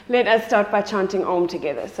Let us start by chanting Om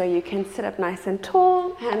together. So you can sit up nice and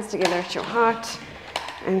tall, hands together at your heart,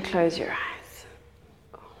 and close your eyes.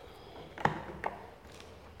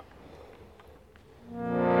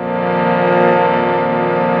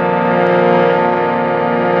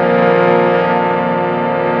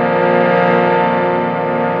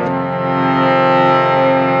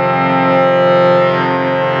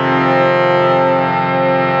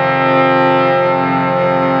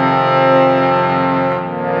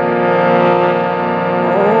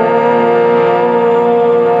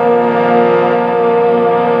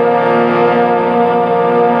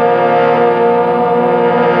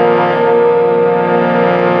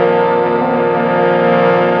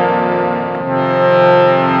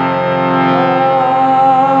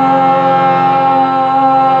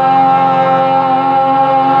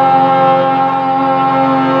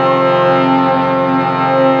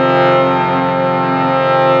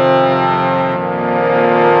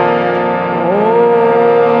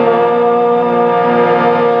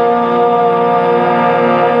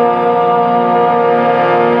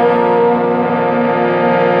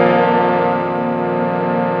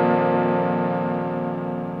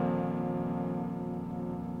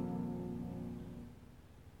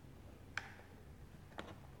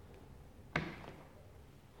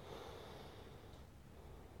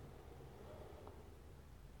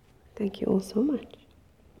 Thank you all so much.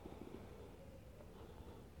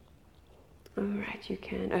 All right, you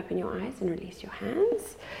can open your eyes and release your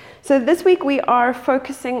hands. So this week we are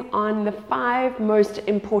focusing on the 5 most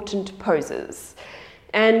important poses.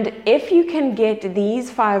 And if you can get these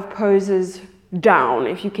 5 poses down,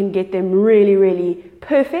 if you can get them really, really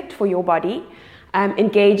perfect for your body,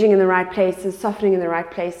 engaging in the right places, softening in the right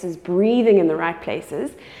places, breathing in the right places,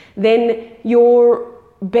 then your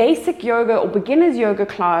basic yoga or beginner's yoga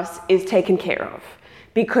class is taken care of,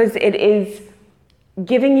 because it is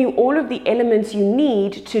giving you all of the elements you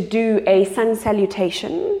need to do a sun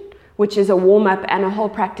salutation, which is a warm-up and a whole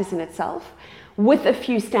practice in itself, with a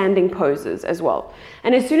few standing poses as well.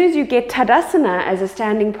 And as soon as you get Tadasana as a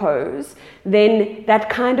standing pose, then that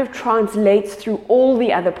kind of translates through all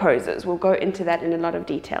the other poses. We'll go into that in a lot of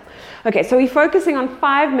detail. Okay, so we're focusing on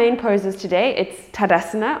 5 main poses today. It's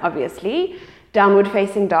Tadasana, obviously, Downward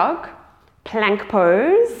Facing Dog, Plank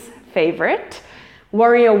Pose, favorite,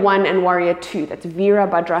 Warrior 1 and Warrior 2. That's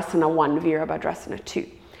Virabhadrasana 1, Virabhadrasana 2.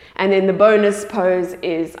 And then the bonus pose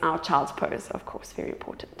is our Child's Pose, of course, very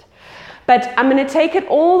important. But I'm going to take it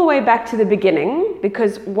all the way back to the beginning,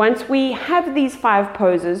 because once we have these 5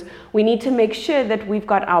 poses, we need to make sure that we've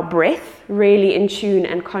got our breath really in tune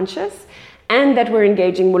and conscious, and that we're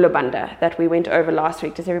engaging Mula Bandha that we went over last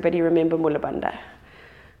week. Does everybody remember Mula Bandha?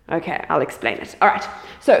 Okay, I'll explain it. All right,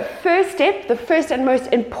 so first step, the first and most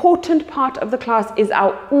important part of the class is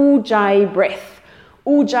our Ujjayi breath.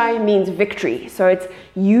 Ujjayi means victory. So it's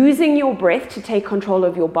using your breath to take control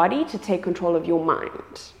of your body, to take control of your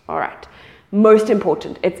mind. All right, most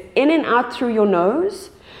important. It's in and out through your nose.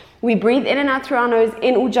 We breathe in and out through our nose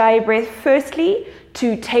in Ujjayi breath, firstly,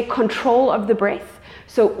 to take control of the breath.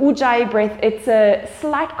 So Ujjayi breath, it's a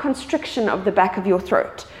slight constriction of the back of your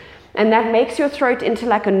throat. And that makes your throat into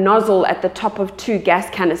like a nozzle at the top of 2 gas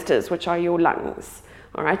canisters, which are your lungs.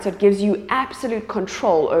 All right, so it gives you absolute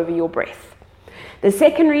control over your breath. The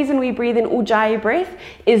second reason we breathe in Ujjayi breath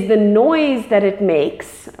is the noise that it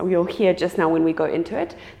makes. You'll hear just now when we go into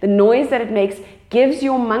it. The noise that it makes gives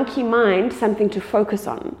your monkey mind something to focus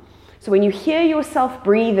on. So when you hear yourself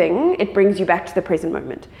breathing, it brings you back to the present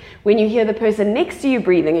moment. When you hear the person next to you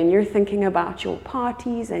breathing and you're thinking about your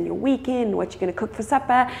parties and your weekend, what you're going to cook for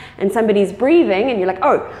supper, and somebody's breathing and you're like,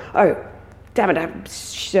 oh, damn it, I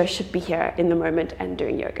should be here in the moment and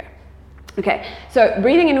doing yoga. Okay, so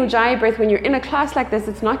breathing in Ujjayi breath, when you're in a class like this,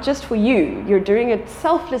 it's not just for you. You're doing it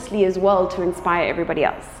selflessly as well to inspire everybody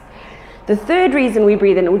else. The third reason we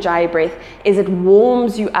breathe in Ujjayi breath is it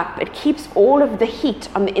warms you up. It keeps all of the heat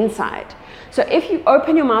on the inside. So if you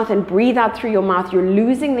open your mouth and breathe out through your mouth, you're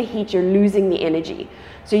losing the heat, you're losing the energy.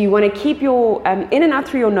 So you want to keep your in and out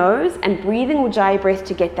through your nose and breathing Ujjayi breath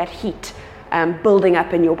to get that heat building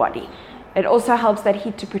up in your body. It also helps that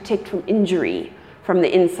heat to protect from injury from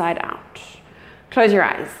the inside out. Close your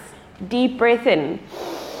eyes. Deep breath in.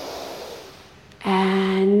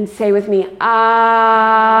 And say with me, ah.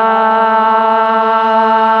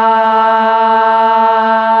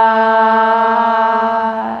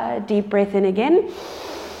 Deep breath in again.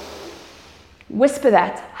 Whisper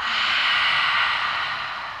that.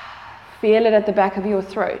 Feel it at the back of your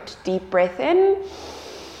throat. Deep breath in.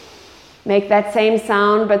 Make that same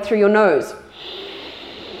sound but through your nose.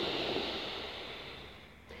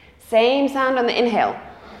 Same sound on the inhale.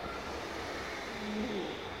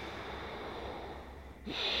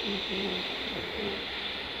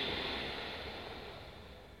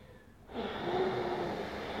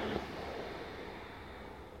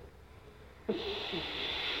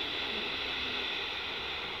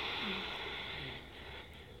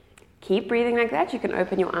 Keep breathing like that. You can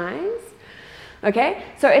open your eyes. Okay,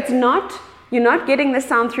 so you're not getting the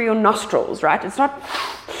sound through your nostrils, right? It's not,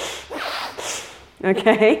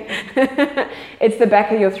 okay? It's the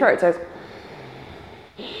back of your throat. So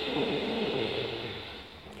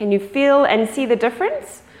can you feel and see the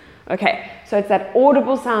difference? Okay, so it's that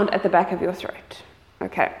audible sound at the back of your throat.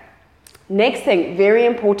 Okay. Next thing, very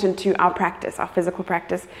important to our practice, our physical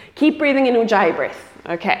practice, keep breathing in Ujjayi breath.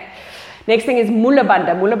 Okay. Next thing is Mula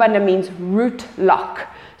Bandha. Mula Bandha means root lock.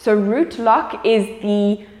 So root lock is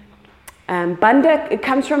the bandha. It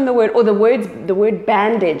comes from the word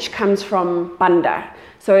bandage comes from bandha.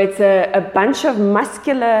 So it's a bunch of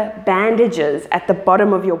muscular bandages at the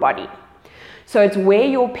bottom of your body. So it's where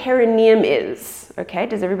your perineum is. Okay,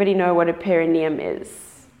 does everybody know what a perineum is?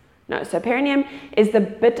 No, so perineum is the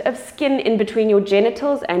bit of skin in between your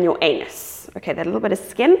genitals and your anus. Okay, that little bit of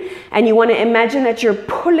skin. And you want to imagine that you're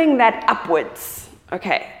pulling that upwards.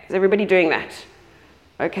 Okay, is everybody doing that?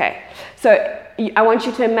 Okay, so I want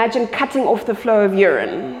you to imagine cutting off the flow of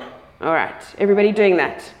urine. All right, everybody doing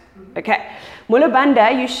that? Okay, Mula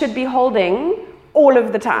Bandha you should be holding all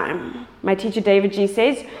of the time. My teacher David G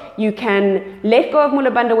says you can let go of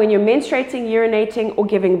Mula Bandha when you're menstruating, urinating, or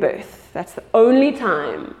giving birth. That's the only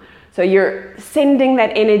time. So you're sending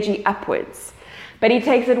that energy upwards. But he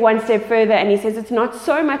takes it one step further and he says it's not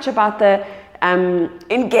so much about the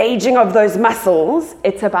engaging of those muscles,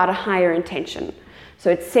 it's about a higher intention. So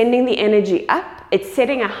it's sending the energy up, it's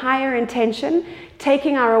setting a higher intention,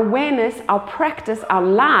 taking our awareness, our practice, our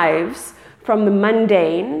lives from the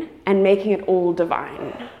mundane and making it all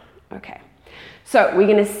divine. Okay, so we're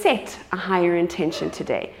going to set a higher intention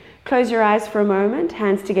today. Close your eyes for a moment,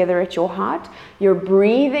 hands together at your heart. You're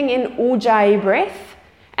breathing in Ujjayi breath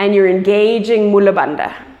and you're engaging Mula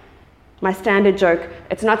Bandha. My standard joke,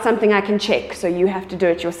 it's not something I can check, so you have to do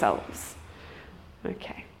it yourselves.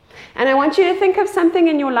 Okay. And I want you to think of something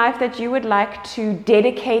in your life that you would like to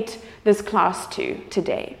dedicate this class to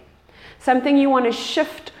today. Something you want to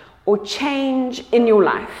shift or change in your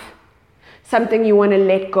life. Something you want to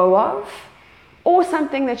let go of, or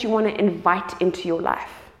something that you want to invite into your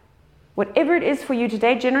life. Whatever it is for you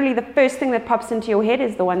today, generally the first thing that pops into your head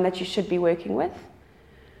is the one that you should be working with.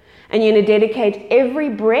 And you're going to dedicate every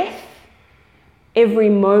breath, every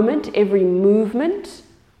moment, every movement,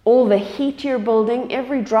 all the heat you're building,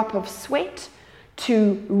 every drop of sweat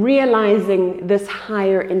to realizing this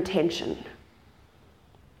higher intention.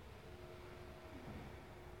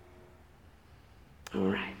 All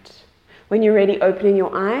right. When you're ready, opening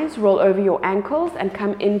your eyes, roll over your ankles and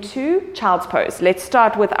come into child's pose. Let's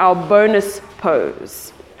start with our bonus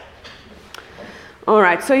pose. All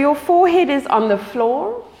right, so your forehead is on the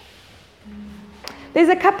floor. There's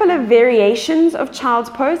a couple of variations of child's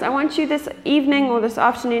pose. I want you this evening or this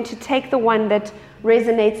afternoon to take the one that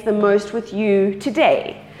resonates the most with you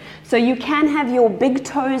today. So you can have your big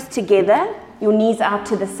toes together, your knees out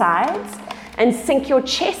to the sides, and sink your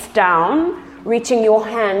chest down, reaching your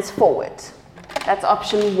hands forward. That's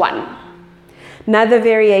option one. Another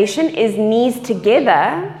variation is knees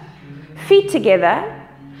together, feet together,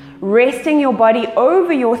 resting your body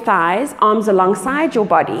over your thighs, arms alongside your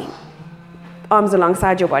body. Arms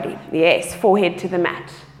alongside your body. Yes, forehead to the mat.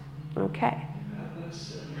 Okay.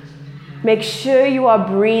 Make sure you are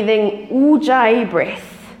breathing Ujjayi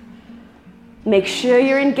breath. Make sure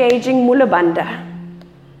you're engaging Mula Bandha.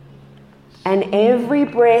 And every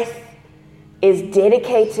breath is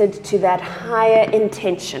dedicated to that higher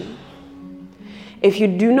intention. If you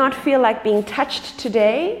do not feel like being touched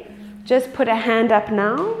today, just put a hand up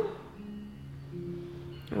now.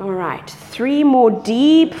 All right, 3 more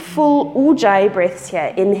deep, full Ujjayi breaths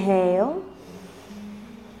here. Inhale.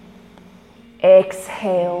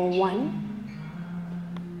 Exhale, 1.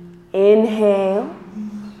 Inhale.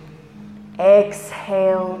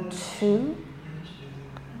 Exhale, 2.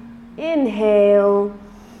 Inhale.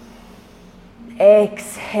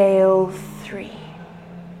 Exhale, 3.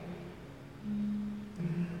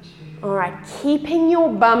 All right, keeping your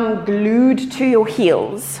bum glued to your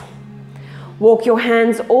heels. Walk your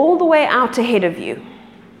hands all the way out ahead of you,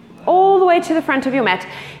 all the way to the front of your mat.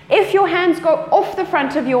 If your hands go off the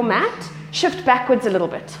front of your mat, shift backwards a little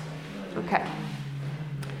bit. Okay.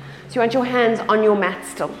 So you want your hands on your mat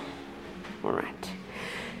still. All right.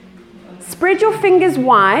 Spread your fingers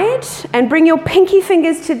wide and bring your pinky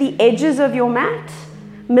fingers to the edges of your mat.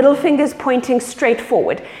 middle fingers pointing straight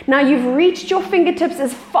forward. Now you've reached your fingertips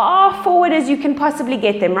as far forward as you can possibly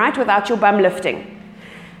get them, right, without your bum lifting.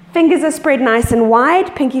 Fingers are spread nice and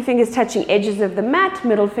wide, pinky fingers touching edges of the mat,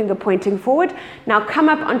 middle finger pointing forward. Now come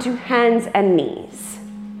up onto hands and knees.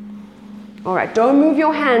 All right, don't move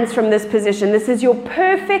your hands from this position. This is your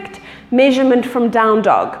perfect measurement from down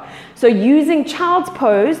dog. So using child's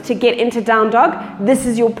pose to get into down dog, this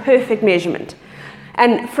is your perfect measurement.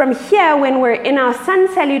 And from here, when we're in our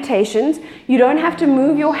sun salutations, you don't have to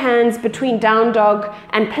move your hands between down dog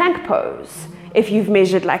and plank pose if you've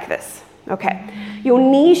measured like this. Okay. Your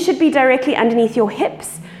knees should be directly underneath your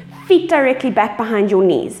hips, feet directly back behind your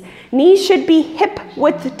knees. Knees should be hip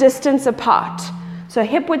width distance apart. So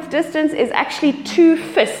hip width distance is actually 2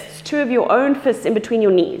 fists, 2 of your own fists in between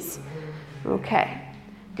your knees. Okay,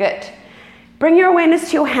 good. Bring your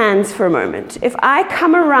awareness to your hands for a moment. If I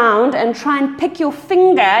come around and try and pick your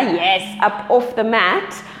finger, yes, up off the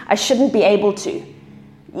mat, I shouldn't be able to.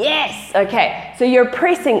 Yes, okay. So you're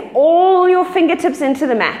pressing all your fingertips into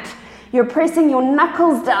the mat. You're pressing your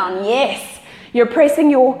knuckles down, yes. You're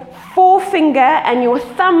pressing your forefinger and your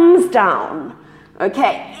thumbs down.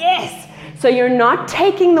 Okay, yes. So you're not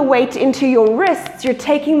taking the weight into your wrists, you're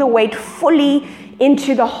taking the weight fully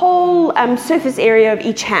into the whole surface area of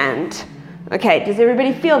each hand. Okay, does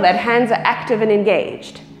everybody feel that? Hands are active and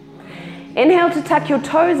engaged. Inhale to tuck your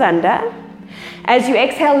toes under. As you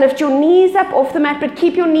exhale, lift your knees up off the mat, but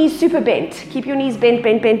keep your knees super bent. Keep your knees bent,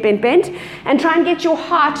 bent, bent, bent, bent, and try and get your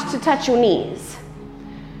heart to touch your knees.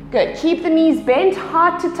 Good. Keep the knees bent,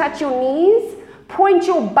 heart to touch your knees. Point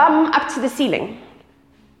your bum up to the ceiling.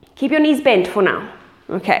 Keep your knees bent for now.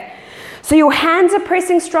 Okay. So your hands are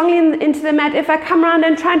pressing strongly into the mat. If I come around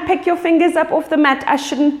and try and pick your fingers up off the mat, I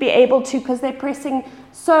shouldn't be able to because they're pressing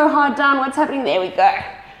so hard down. What's happening? There we go.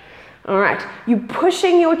 All right, you're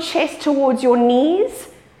pushing your chest towards your knees,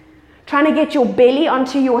 trying to get your belly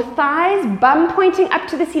onto your thighs, bum pointing up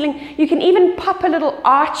to the ceiling. You can even pop a little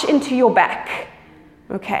arch into your back.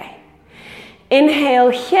 Okay. Inhale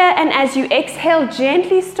here, and as you exhale,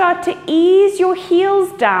 gently start to ease your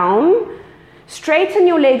heels down. Straighten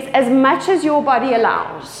your legs as much as your body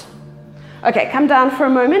allows. Okay, come down for a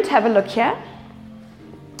moment, have a look here.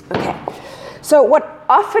 Okay, so what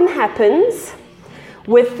often happens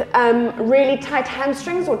with really tight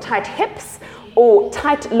hamstrings or tight hips or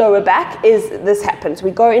tight lower back is this happens.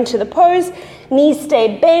 We go into the pose, knees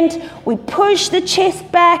stay bent, we push the chest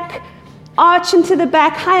back, arch into the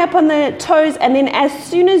back, high up on the toes, and then as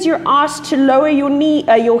soon as you're asked to lower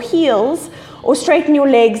your heels or straighten your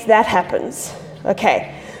legs, that happens.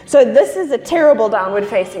 Okay, so this is a terrible downward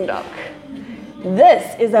facing dog.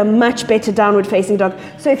 This is a much better downward facing dog.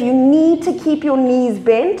 So if you need to keep your knees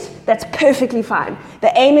bent, that's perfectly fine.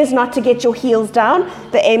 The aim is not to get your heels down.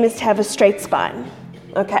 The aim is to have a straight spine.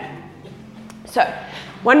 Okay. So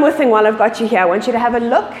one more thing while I've got you here. I want you to have a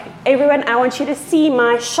look. Everyone, I want you to see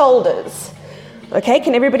my shoulders. Okay,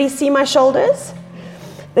 can everybody see my shoulders?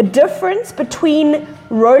 The difference between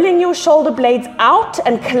rolling your shoulder blades out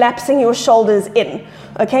and collapsing your shoulders in.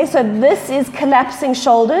 Okay, so this is collapsing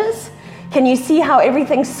shoulders. Can you see how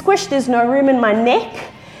everything's squished? There's no room in my neck.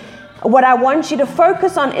 What I want you to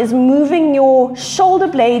focus on is moving your shoulder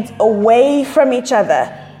blades away from each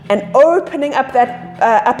other and opening up that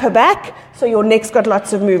upper back so your neck's got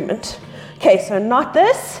lots of movement. Okay, so not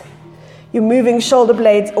this. You're moving shoulder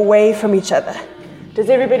blades away from each other. Does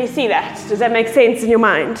everybody see that? Does that make sense in your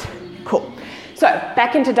mind? Cool. So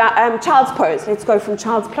back into child's pose. Let's go from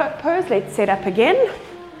child's pose. Let's set up again.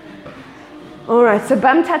 All right, so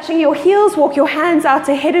bum touching your heels, walk your hands out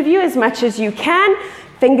ahead of you as much as you can.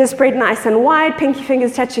 Fingers spread nice and wide, pinky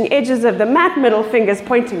fingers touching edges of the mat, middle fingers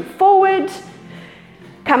pointing forward.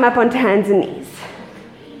 Come up onto hands and knees.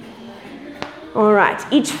 All right,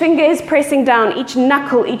 each finger is pressing down, each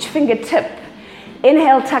knuckle, each fingertip.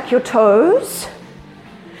 Inhale, tuck your toes.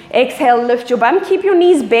 Exhale, lift your bum. Keep your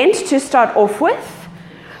knees bent to start off with.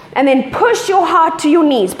 And then push your heart to your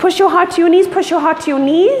knees. Push your heart to your knees, push your heart to your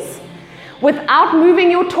knees. Without moving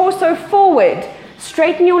your torso forward,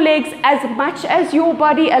 straighten your legs as much as your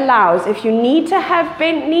body allows. If you need to have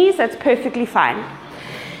bent knees, that's perfectly fine.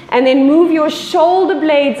 And then move your shoulder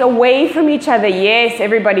blades away from each other. Yes,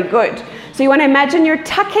 everybody, good. So you want to imagine you're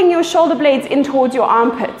tucking your shoulder blades in towards your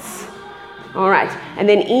armpits. All right, and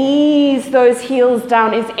then ease those heels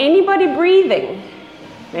down. Is anybody breathing?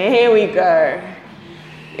 There we go.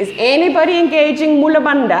 Is anybody engaging Mula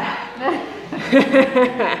Bandha?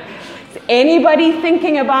 Anybody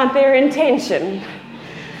thinking about their intention?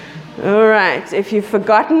 All right, if you've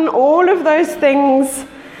forgotten all of those things,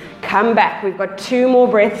 come back. We've got 2 more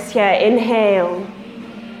breaths here. Inhale.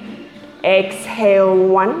 Exhale,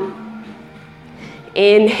 1.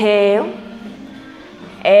 Inhale.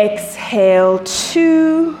 Exhale,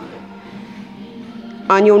 2.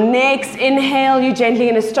 On your next inhale, you're gently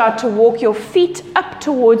going to start to walk your feet up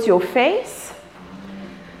towards your face.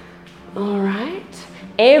 All right.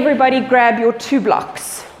 Everybody grab your 2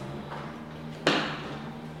 blocks.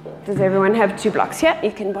 Does everyone have 2 blocks here?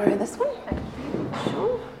 You can borrow this one.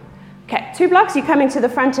 Sure. Okay, 2 blocks. You're coming to the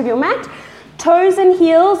front of your mat. Toes and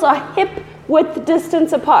heels are hip width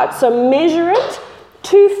distance apart. So measure it,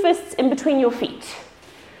 2 fists in between your feet.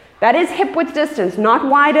 That is hip width distance, not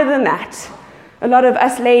wider than that. A lot of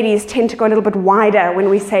us ladies tend to go a little bit wider when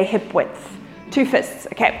we say hip width. 2 fists,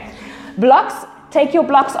 okay. Blocks, take your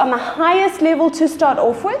blocks on the highest level to start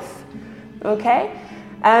off with, okay.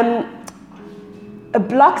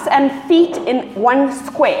 Blocks and feet in 1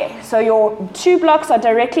 square. So your 2 blocks are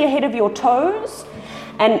directly ahead of your toes,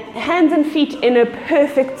 and hands and feet in a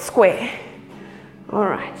perfect square. All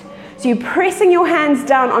right. So you're pressing your hands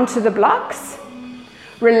down onto the blocks,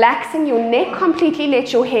 relaxing your neck completely,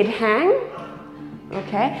 let your head hang.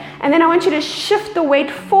 Okay. And then I want you to shift the weight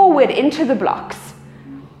forward into the blocks,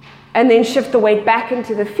 and then shift the weight back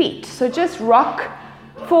into the feet. So just rock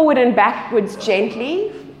forward and backwards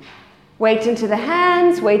gently. Weight into the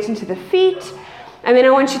hands, weight into the feet. And then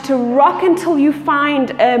I want you to rock until you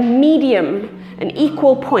find a medium, an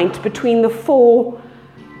equal point between the 4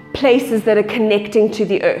 places that are connecting to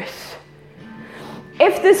the earth.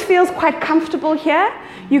 If this feels quite comfortable here,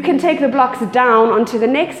 you can take the blocks down onto the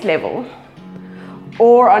next level,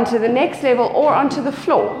 or onto the next level, or onto the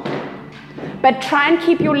floor. But try and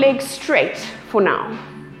keep your legs straight for now.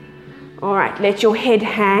 All right, let your head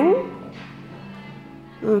hang.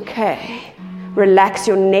 Okay, relax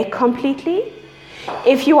your neck completely.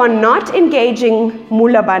 If you are not engaging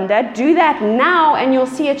Mula Bandha, do that now and you'll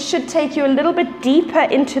see it should take you a little bit deeper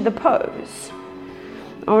into the pose.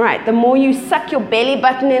 All right, the more you suck your belly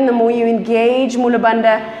button in, the more you engage Mula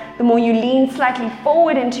Bandha, the more you lean slightly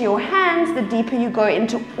forward into your hands, the deeper you go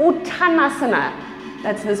into Uttanasana.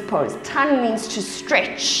 That's this pose. Tan means to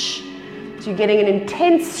stretch. So you're getting an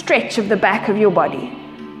intense stretch of the back of your body.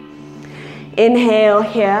 Inhale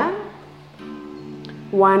here.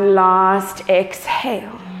 1 last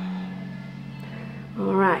exhale.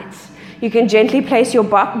 All right. You can gently place your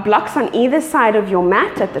blocks on either side of your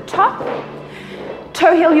mat at the top.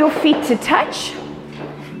 Toe heel your feet to touch.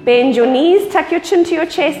 Bend your knees, tuck your chin to your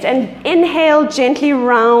chest, and inhale, gently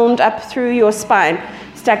round up through your spine.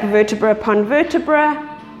 Stack vertebra upon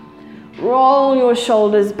vertebra. Roll your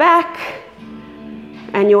shoulders back,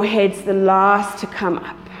 and your head's the last to come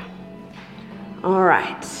up. All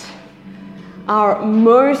right. Our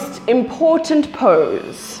most important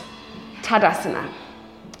pose, Tadasana.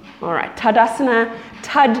 All right, Tadasana,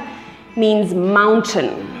 Tad means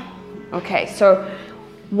mountain. Okay, so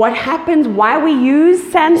what happens, why we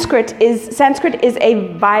use Sanskrit is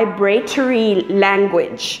a vibratory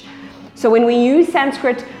language. So when we use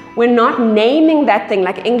Sanskrit, we're not naming that thing.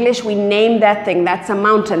 Like English, we name that thing. That's a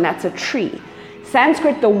mountain, that's a tree.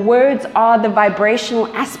 Sanskrit, the words are the vibrational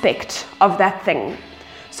aspect of that thing.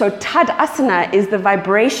 So Tadasana is the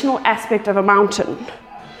vibrational aspect of a mountain.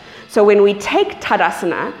 So when we take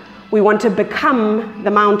Tadasana, we want to become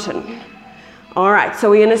the mountain. All right, so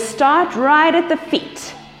we're going to start right at the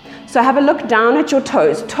feet. So have a look down at your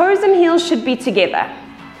toes. Toes and heels should be together.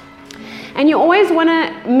 And you always want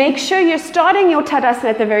to make sure you're starting your Tadasana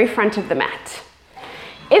at the very front of the mat.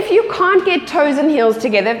 If you can't get toes and heels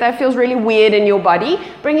together, if that feels really weird in your body,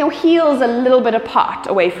 bring your heels a little bit apart,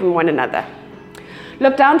 away from one another.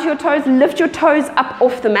 Look down to your toes, lift your toes up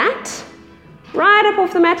off the mat, right up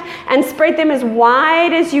off the mat, and spread them as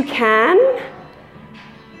wide as you can.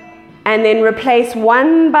 And then replace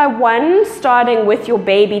one by one, starting with your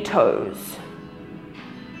baby toes.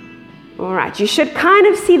 All right, you should kind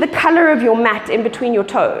of see the color of your mat in between your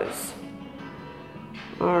toes.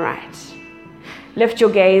 All right. Lift your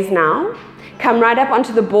gaze now. Come right up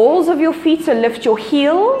onto the balls of your feet, so lift your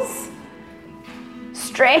heels.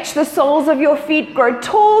 Stretch the soles of your feet, grow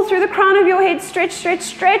tall through the crown of your head, stretch, stretch,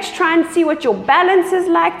 stretch. Try and see what your balance is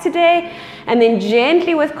like today. And then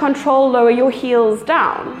gently with control, lower your heels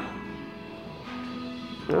down.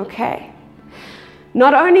 Okay.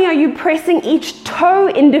 Not only are you pressing each toe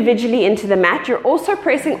individually into the mat, you're also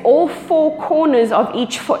pressing all 4 corners of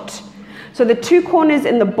each foot. So the 2 corners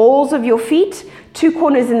in the balls of your feet, 2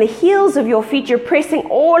 corners in the heels of your feet, you're pressing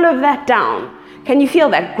all of that down. Can you feel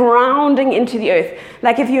that? Grounding into the earth.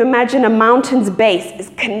 Like if you imagine a mountain's base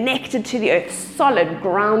is connected to the earth, solid,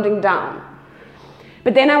 grounding down.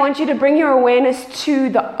 But then I want you to bring your awareness to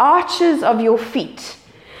the arches of your feet.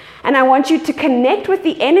 And I want you to connect with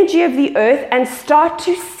the energy of the earth and start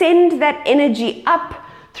to send that energy up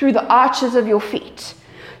through the arches of your feet.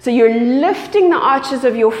 So you're lifting the arches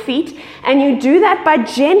of your feet, and you do that by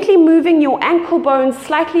gently moving your ankle bones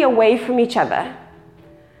slightly away from each other.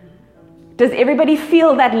 Does everybody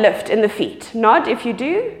feel that lift in the feet? Nod if you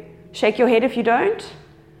do. Shake your head if you don't.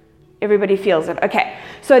 Everybody feels it. Okay.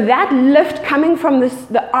 So that lift coming from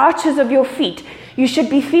the arches of your feet, you should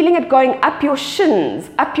be feeling it going up your shins,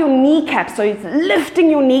 up your kneecaps. So it's lifting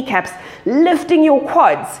your kneecaps, lifting your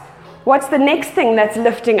quads. What's the next thing that's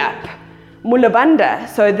lifting up? Mula Bandha.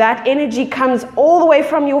 So that energy comes all the way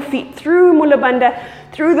from your feet through Mula Bandha,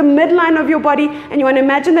 through the midline of your body, and you want to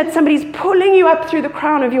imagine that somebody's pulling you up through the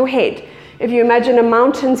crown of your head. If you imagine a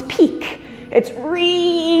mountain's peak, it's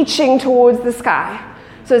reaching towards the sky.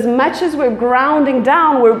 So as much as we're grounding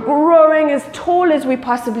down, we're growing as tall as we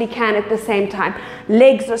possibly can at the same time.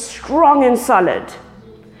 Legs are strong and solid.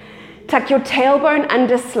 Tuck your tailbone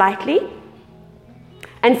under slightly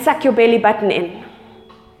and suck your belly button in.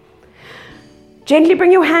 Gently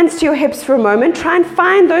bring your hands to your hips for a moment. Try and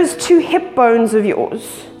find those two hip bones of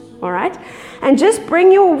yours. All right? And just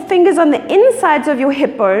bring your fingers on the insides of your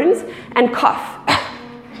hip bones and cough.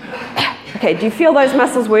 Okay, do you feel those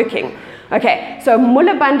muscles working? Okay, so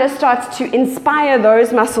Mula Bandha starts to inspire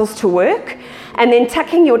those muscles to work, and then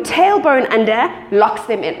tucking your tailbone under locks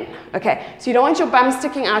them in. Okay, so you don't want your bum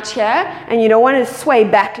sticking out here, and you don't want to sway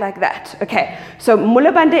back like that. Okay, so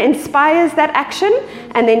Mula Bandha inspires that action,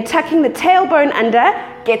 and then tucking the tailbone under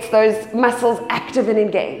gets those muscles active and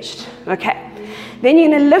engaged. Okay. Then you're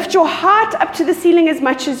going to lift your heart up to the ceiling as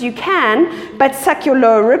much as you can, but suck your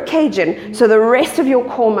lower rib cage in, so the rest of your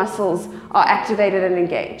core muscles are activated and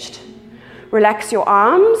engaged. Relax your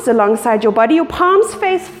arms alongside your body. Your palms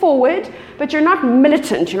face forward, but you're not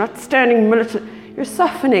militant. You're not standing militant. You're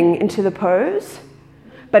softening into the pose,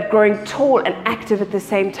 but growing tall and active at the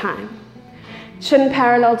same time. Chin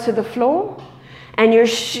parallel to the floor, and you're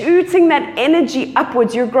shooting that energy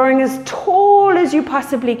upwards. You're growing as tall as you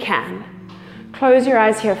possibly can. Close your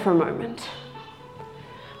eyes here for a moment.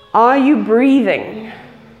 Are you breathing?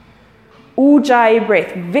 Ujjayi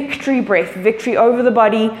breath, victory over the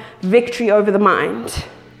body, victory over the mind.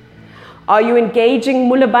 Are you engaging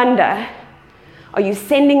Mula Bandha? Are you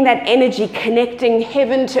sending that energy, connecting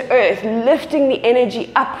heaven to earth, lifting the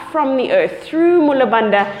energy up from the earth through Mula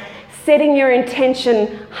Bandha, setting your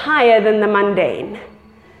intention higher than the mundane?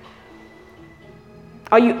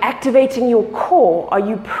 Are you activating your core? Are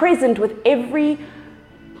you present with every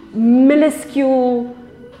minuscule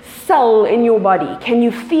cell in your body? Can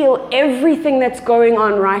you feel everything that's going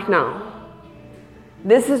on right now?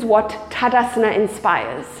 This is what Tadasana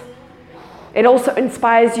inspires. It also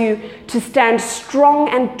inspires you to stand strong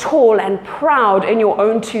and tall and proud in your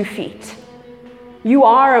own 2 feet. You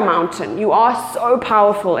are a mountain. You are so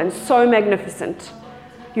powerful and so magnificent.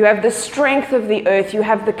 You have the strength of the earth. You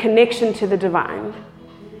have the connection to the divine.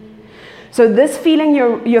 So this feeling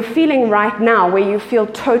you're feeling right now, where you feel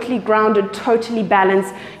totally grounded, totally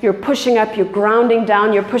balanced, you're pushing up, you're grounding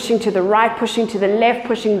down, you're pushing to the right, pushing to the left,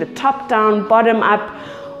 pushing the top down, bottom up,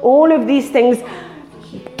 all of these things,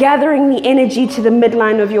 gathering the energy to the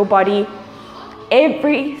midline of your body.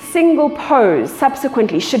 Every single pose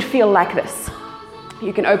subsequently should feel like this.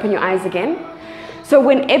 You can open your eyes again. So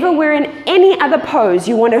whenever we're in any other pose,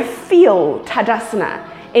 you want to feel Tadasana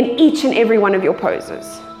in each and every one of your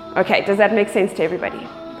poses. Okay, does that make sense to everybody?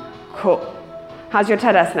 Cool. How's your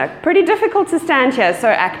Tadasana? Pretty difficult to stand here, so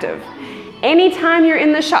active. Anytime you're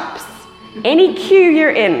in the shops, any queue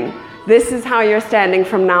you're in, this is how you're standing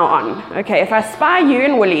from now on. Okay, if I spy you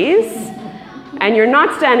in Woolies and you're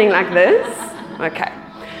not standing like this, okay.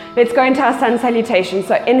 Let's go into our sun salutation.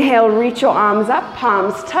 So inhale, reach your arms up,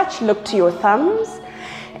 palms touch, look to your thumbs.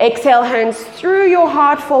 Exhale, hands through your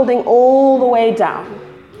heart, folding all the way down.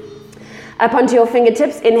 Up onto your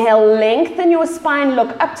fingertips. Inhale, lengthen your spine,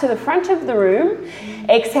 look up to the front of the room.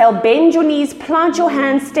 Exhale, bend your knees, plant your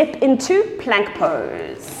hands, step into plank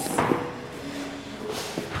pose.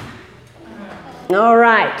 All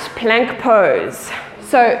right, plank pose.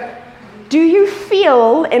 So, do you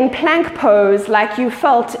feel in plank pose like you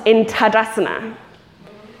felt in Tadasana?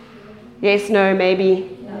 Yes, no,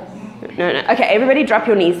 maybe? No. Okay, everybody drop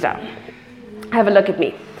your knees down. Have a look at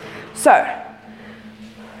me. So,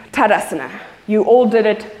 Tadasana. You all did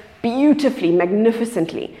it beautifully,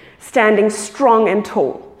 magnificently, standing strong and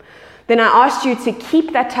tall. Then I asked you to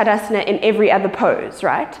keep that Tadasana in every other pose,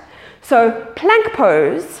 right? So plank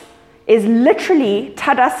pose is literally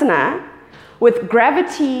Tadasana with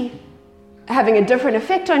gravity having a different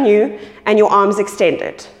effect on you and your arms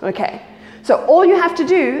extended. Okay. So all you have to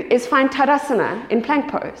do is find Tadasana in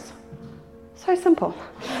plank pose. So simple.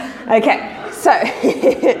 Okay, so,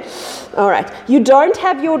 all right. You don't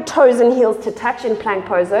have your toes and heels to touch in plank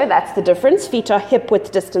pose though, that's the difference. Feet are hip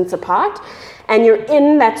width distance apart. And you're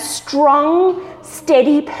in that strong,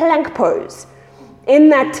 steady plank pose. In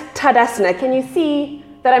that Tadasana. Can you see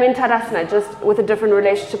that I'm in Tadasana, just with a different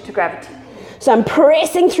relationship to gravity? So I'm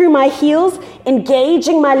pressing through my heels,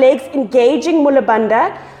 engaging my legs, engaging Mula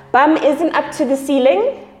Bandha. Bum isn't up to the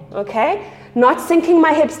ceiling, okay? Not sinking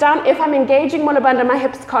my hips down. If I'm engaging Mula Bandha, my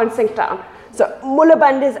hips can't sink down. So Mula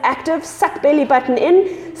Bandha is active, suck belly button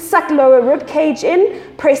in, suck lower rib cage in,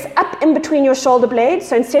 press up in between your shoulder blades.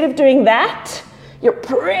 So instead of doing that, you're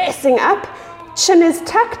pressing up, chin is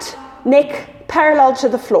tucked, neck parallel to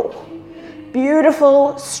the floor.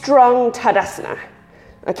 Beautiful, strong Tadasana.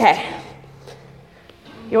 Okay,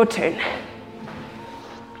 your turn.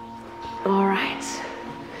 All right,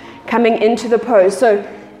 coming into the pose. So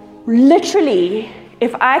literally,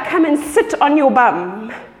 if I come and sit on your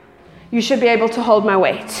bum, you should be able to hold my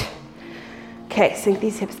weight. Okay, sink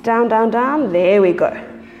these hips down, down, down. There we go.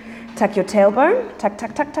 Tuck your tailbone. Tuck,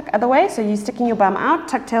 tuck, tuck, tuck. Other way. So you're sticking your bum out.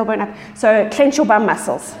 Tuck tailbone up. So clench your bum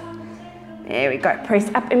muscles. There we go.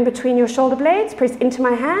 Press up in between your shoulder blades. Press into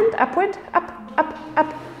my hand. Upward. Up, up,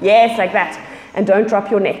 up. Yes, like that. And don't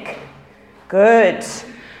drop your neck. Good.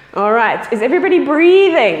 All right. Is everybody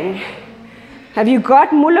breathing? Have you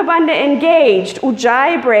got Mula Bandha engaged?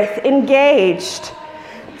 Ujjayi breath engaged.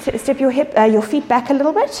 Step your feet back a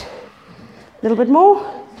little bit more.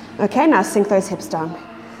 Okay, now sink those hips down.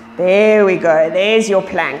 There we go. There's your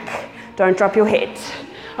plank. Don't drop your head.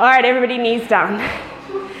 All right, everybody, knees down.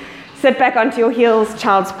 Sit back onto your heels,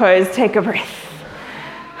 child's pose. Take a breath.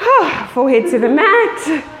 Forehead to the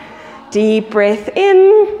mat. Deep breath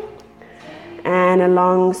in. And a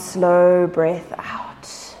long, slow breath out.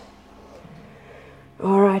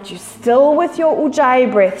 All right, you're still with your Ujjayi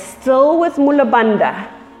breath, still with Mula Bandha.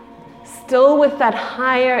 Still with that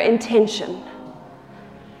higher intention.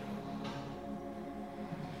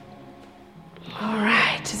 All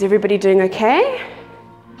right, is everybody doing okay?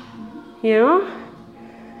 Yeah?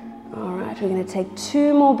 All right, we're going to take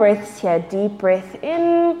 2 more breaths here. Deep breath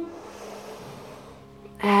in.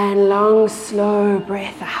 And long, slow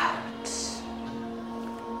breath out.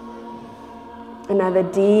 Another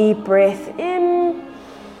deep breath in.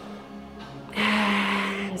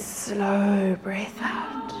 And slow breath out.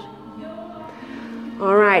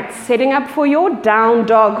 All right, setting up for your down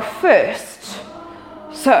dog first.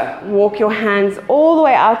 So walk your hands all the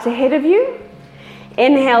way out ahead of you.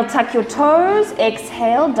 Inhale, tuck your toes.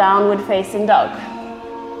 Exhale, downward facing dog.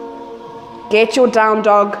 Get your down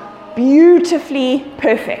dog beautifully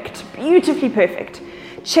perfect. Beautifully perfect.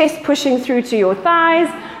 Chest pushing through to your thighs.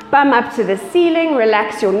 Bum up to the ceiling.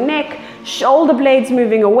 Relax your neck. Shoulder blades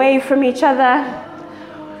moving away from each other.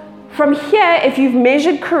 From here, if you've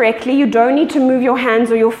measured correctly, you don't need to move your hands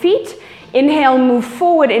or your feet. Inhale, move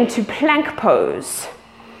forward into plank pose.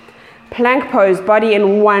 Plank pose, body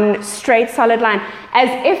in one straight solid line. As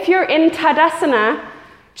if you're in Tadasana,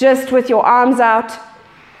 just with your arms out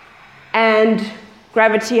and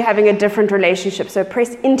gravity having a different relationship. So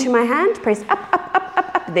press into my hand, press up, up, up,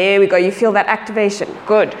 up, up. There we go, you feel that activation.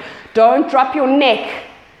 Good. Don't drop your neck.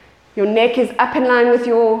 Your neck is up in line with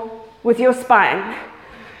your spine.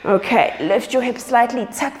 Okay, lift your hips slightly,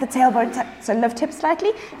 tuck the tailbone, tuck. So lift hips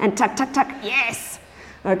slightly and tuck, tuck, tuck. Yes.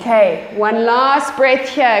 Okay, one last breath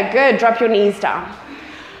here. Good, drop your knees down.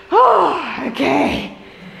 Oh, okay.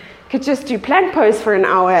 Could just do plank pose for an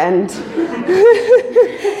hour and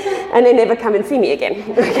and then never come and see me again.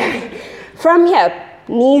 Okay. From here,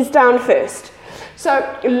 knees down first. So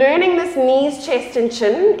learning this knees, chest and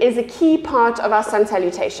chin is a key part of our sun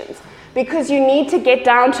salutations. Because you need to get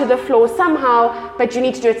down to the floor somehow, but you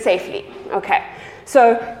need to do it safely. Okay,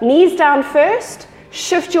 so knees down first,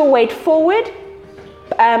 shift your weight forward,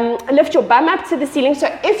 lift your bum up to the ceiling. So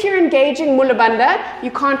if you're engaging Mula Bandha,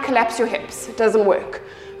 you can't collapse your hips. It doesn't work.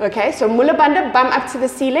 Okay, so Mula Bandha, bum up to the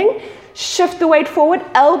ceiling, shift the weight forward,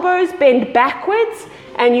 elbows bend backwards,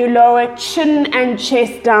 and you lower chin and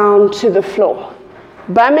chest down to the floor.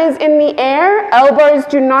 Bum is in the air, elbows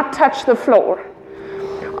do not touch the floor.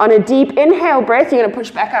 On a deep inhale breath, you're going to push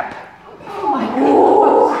back up. Oh my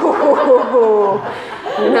God.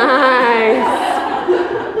 Nice.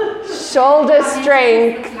 Shoulder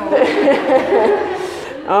strength.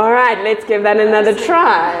 All right, let's give that another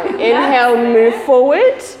try. Inhale, move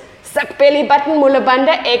forward. Suck belly button, Mula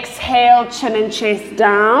Bandha. Exhale, chin and chest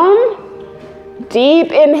down.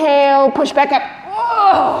 Deep inhale, push back up.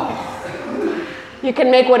 Oh. You can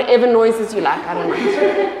make whatever noises you like, I don't mind.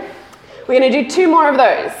 We're going to do 2 more of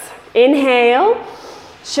those. Inhale,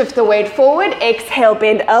 shift the weight forward. Exhale,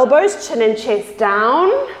 bend elbows, chin and chest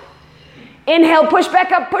down. Inhale, push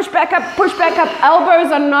back up, push back up, push back up.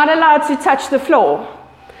 Elbows are not allowed to touch the floor.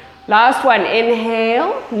 Last one,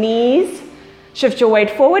 inhale, knees, shift your weight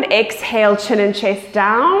forward. Exhale, chin and chest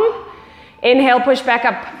down. Inhale, push back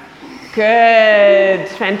up. Good,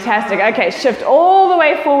 fantastic. Okay, shift all the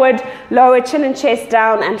way forward, lower chin and chest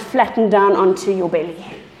down, and flatten down onto your belly.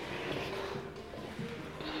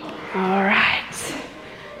 All right,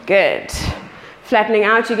 good. Flattening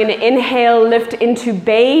out, you're going to inhale, lift into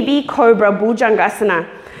baby cobra bhujangasana.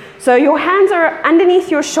 So your hands are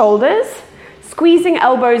underneath your shoulders, squeezing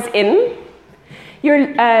elbows in.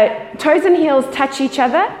 Your toes and heels touch each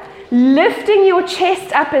other, lifting your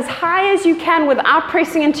chest up as high as you can without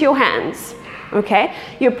pressing into your hands. Okay?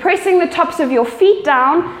 You're pressing the tops of your feet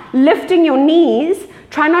down, lifting your knees.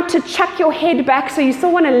 Try not to chuck your head back, so you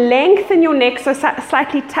still want to lengthen your neck, so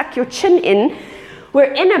slightly tuck your chin in.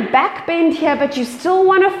 We're in a back bend here, but you still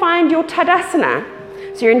want to find your Tadasana.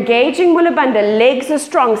 So you're engaging Mula Bandha, legs are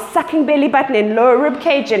strong, sucking belly button in, lower rib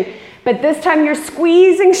cage in. But this time you're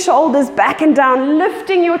squeezing shoulders back and down,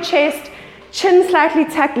 lifting your chest, chin slightly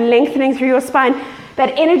tucked, lengthening through your spine.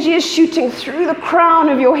 That energy is shooting through the crown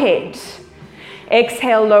of your head.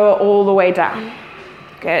 Exhale, lower all the way down.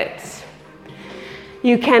 Good.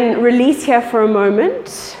 You can release here for a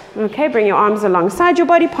moment. Okay, bring your arms alongside your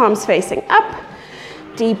body, palms facing up.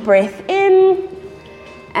 Deep breath in,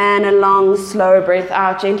 and a long, slow breath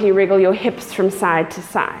out. Gently wriggle your hips from side to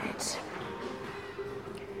side.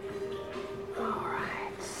 All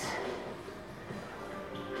right.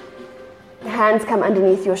 The hands come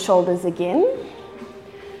underneath your shoulders again.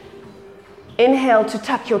 Inhale to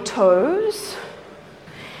tuck your toes.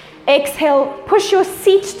 Exhale, push your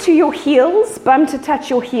seat to your heels, bum to touch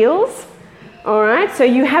your heels. All right, so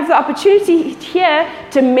you have the opportunity here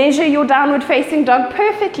to measure your downward facing dog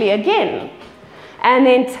perfectly again. And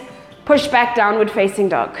then push back, downward facing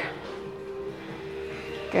dog.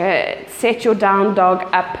 Good. Set your down dog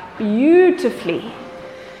up beautifully.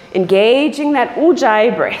 Engaging that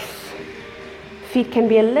Ujjayi breath. Feet can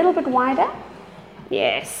be a little bit wider.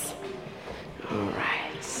 Yes. All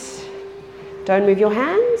right. Don't move your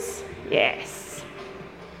hands. Yes.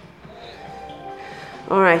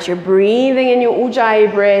 All right, you're breathing in your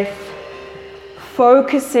Ujjayi breath,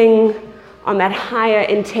 focusing on that higher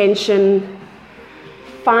intention,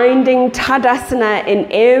 finding Tadasana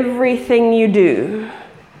in everything you do,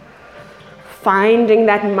 finding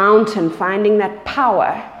that mountain, finding that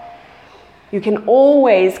power. You can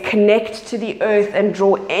always connect to the earth and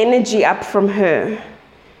draw energy up from her.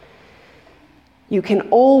 You can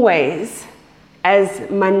always, as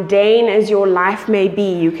mundane as your life may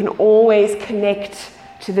be, you can always connect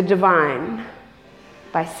to the divine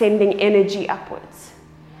by sending energy upwards.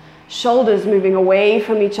 Shoulders moving away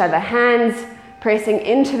from each other, hands pressing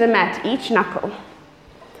into the mat, each knuckle.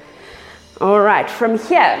 All right, from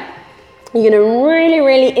here, you're going to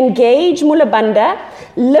really engage Mula Bandha.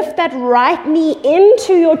 Lift that right knee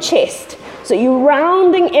into your chest. So you're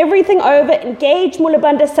rounding everything over, engage Mula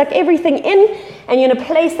Bandha, suck everything in, and you're going to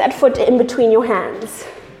place that foot in between your hands.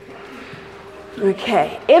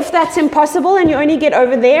 Okay, if that's impossible and you only get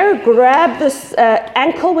over there, grab this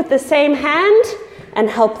ankle with the same hand and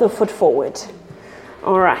help the foot forward.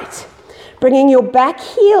 All right, bringing your back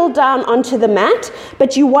heel down onto the mat,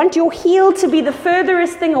 but you want your heel to be the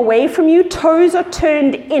furthest thing away from you. Toes are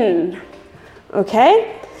turned in.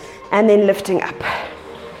 Okay, and then lifting up.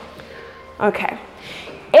 Okay,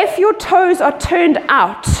 if your toes are turned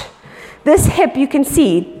out, this hip, you can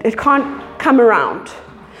see, it can't come around.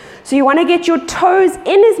 So you want to get your toes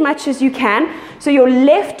in as much as you can. So your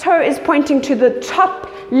left toe is pointing to the top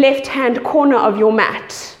left-hand corner of your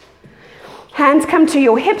mat. Hands come to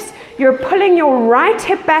your hips. You're pulling your right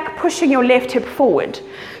hip back, pushing your left hip forward.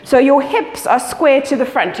 So your hips are square to the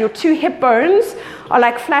front. Your two hip bones are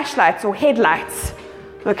like flashlights or headlights.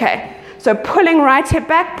 Okay, so pulling right hip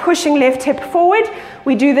back, pushing left hip forward.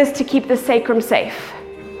 We do this to keep the sacrum safe.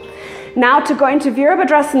 Now to go into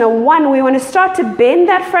Virabhadrasana 1, we want to start to bend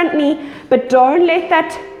that front knee, but don't let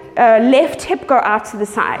that left hip go out to the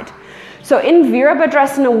side. So in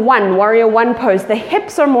Virabhadrasana 1, Warrior 1 pose, the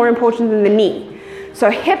hips are more important than the knee. So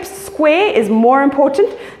hips square is more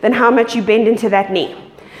important than how much you bend into that knee.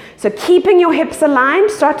 So keeping your hips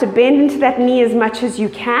aligned, start to bend into that knee as much as you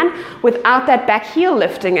can without that back heel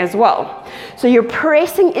lifting as well. So you're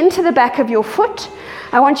pressing into the back of your foot.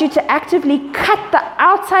 I want you to actively cut the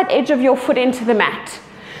outside edge of your foot into the mat.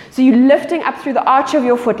 So you're lifting up through the arch of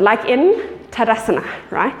your foot, like in Tadasana,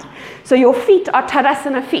 right? So your feet are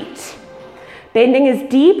Tadasana feet. Bending as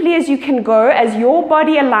deeply as you can go, as your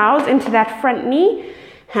body allows, into that front knee.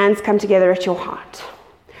 Hands come together at your heart.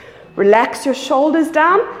 Relax your shoulders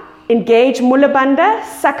down. Engage Mula Bandha.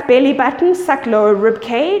 Suck belly button. Suck lower rib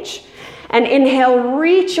cage. And inhale,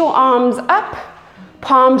 reach your arms up.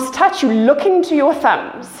 Palms touch. You're looking to your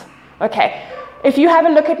thumbs. Okay. If you have a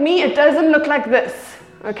look at me, it doesn't look like this.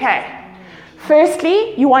 Okay.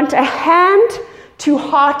 Firstly, you want a hand to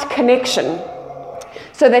heart connection,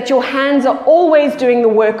 so that your hands are always doing the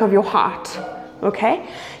work of your heart, okay?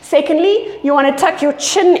 Secondly, you want to tuck your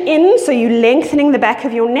chin in, so you're lengthening the back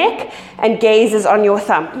of your neck, and gaze is on your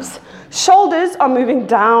thumbs. Shoulders are moving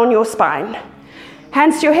down your spine.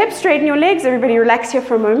 Hands to your hips, straighten your legs. Everybody relax here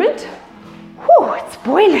for a moment. Whew, it's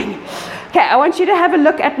boiling. Okay, I want you to have a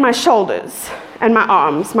look at my shoulders and my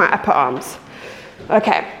arms, my upper arms.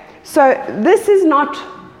 Okay, so this is not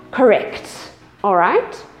correct, all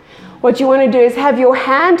right? What you want to do is have your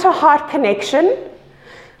hand to heart connection.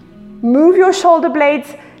 Move your shoulder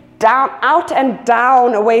blades down, out and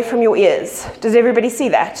down away from your ears. Does everybody see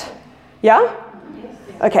that? Yeah?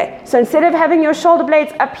 Okay, so instead of having your shoulder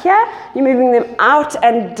blades up here, you're moving them out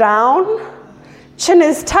and down. Chin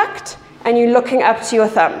is tucked and you're looking up to your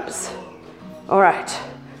thumbs. All right.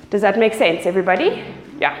 Does that make sense, everybody?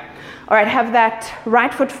 Yeah. All right, have that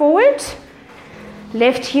right foot forward.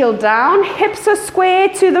 Left heel down, hips are square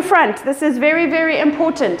to the front. This is very, very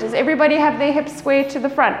important. Does everybody have their hips square to the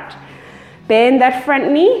front? Bend that front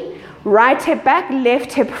knee, right hip back,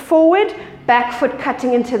 left hip forward, back foot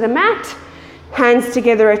cutting into the mat, hands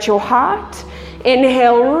together at your heart.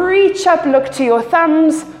 Inhale, reach up, look to your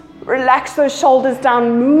thumbs, relax those shoulders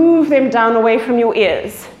down, move them down away from your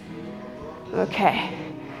ears. Okay,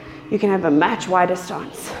 you can have a much wider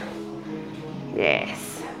stance.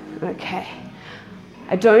 Yes, okay.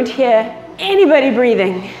 I don't hear anybody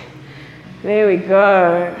breathing. There we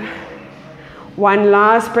go. One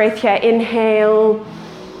last breath here. Inhale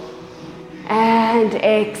and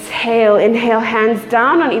exhale. Inhale, hands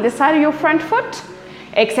down on either side of your front foot.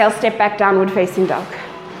 Exhale, step back, downward facing dog.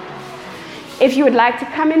 If you would like to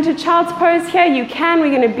come into child's pose here, you can. We're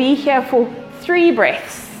going to be here for 3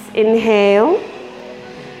 breaths. Inhale.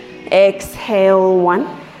 Exhale,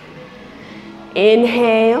 1.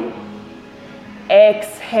 Inhale.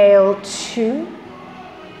 Exhale, 2.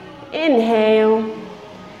 Inhale.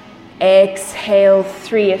 Exhale,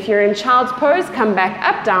 3. If you're in child's pose, come back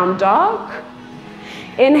up, down dog.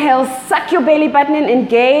 Inhale, suck your belly button in,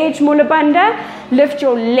 engage Mula Bandha. Lift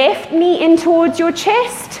your left knee in towards your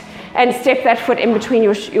chest and step that foot in between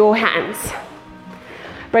your hands.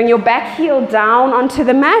 Bring your back heel down onto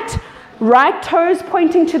the mat. Right toes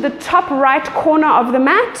pointing to the top right corner of the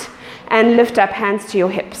mat. And lift up, hands to your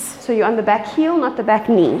hips. So you're on the back heel, not the back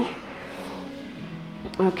knee.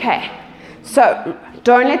 Okay, so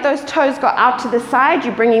don't let those toes go out to the side.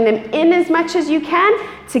 You're bringing them in as much as you can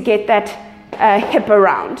to get that hip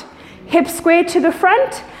around. Hip square to the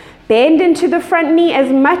front. Bend into the front knee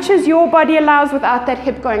as much as your body allows without that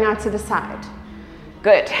hip going out to the side.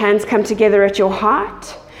 Good, hands come together at your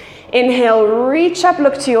heart. Inhale, reach up,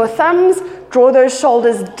 look to your thumbs. Draw those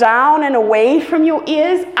shoulders down and away from your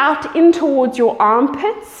ears, out in towards your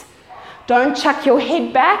armpits. Don't chuck your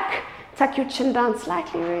head back. Tuck your chin down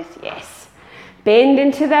slightly, Ruth. Yes. Bend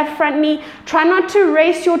into that front knee. Try not to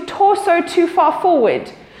race your torso too far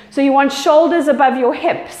forward. So you want shoulders above your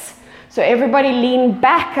hips. So everybody lean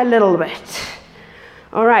back a little bit.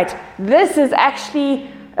 All right. This is actually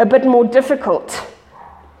a bit more difficult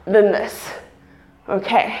than this.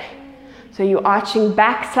 Okay. So you're arching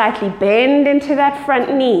back slightly, bend into that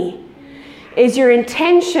front knee. Is your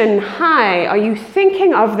intention high? Are you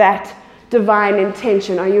thinking of that divine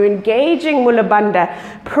intention? Are you engaging Mula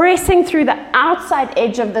Bandha, pressing through the outside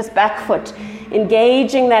edge of this back foot,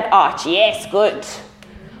 engaging that arch? Yes, good.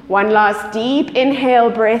 One last deep inhale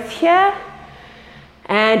breath here.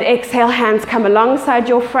 And exhale, hands come alongside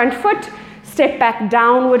your front foot. Step back,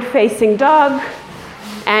 downward facing dog.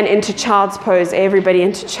 And into child's pose. Everybody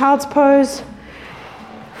into child's pose.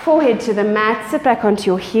 Forehead to the mat. Sit back onto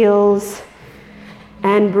your heels.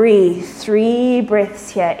 And breathe. 3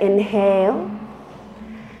 breaths here. Inhale.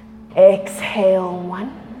 Exhale.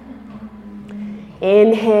 1.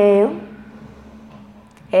 Inhale.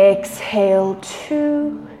 Exhale.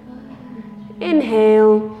 2.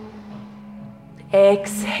 Inhale.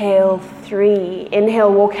 Exhale. 3.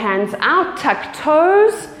 Inhale, walk hands out. Tuck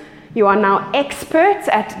toes. You are now experts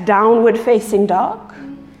at downward facing dog,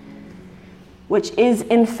 which is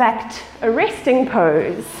in fact a resting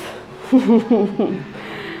pose.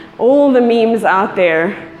 All the memes out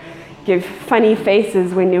there give funny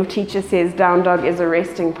faces when your teacher says down dog is a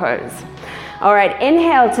resting pose. All right,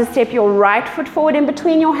 inhale to step your right foot forward in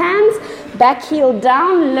between your hands, back heel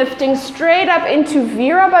down, lifting straight up into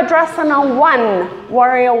Virabhadrasana 1,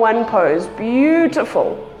 Warrior 1 pose.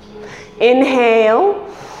 Beautiful. Inhale.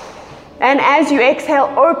 And as you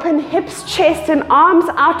exhale, open hips, chest, and arms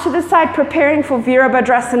out to the side, preparing for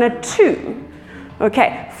Virabhadrasana 2.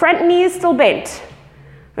 Okay, front knee is still bent.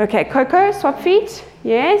 Okay, Coco, swap feet.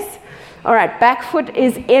 Yes. All right, back foot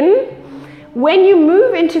is in. When you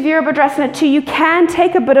move into Virabhadrasana 2, you can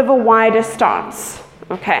take a bit of a wider stance.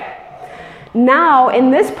 Okay. Now,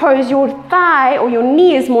 in this pose, your thigh or your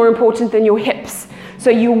knee is more important than your hips. So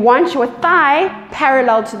you want your thigh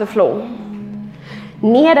parallel to the floor.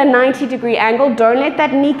 Knee at a 90-degree angle. Don't let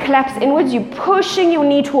that knee collapse inwards. You're pushing your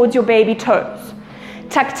knee towards your baby toes.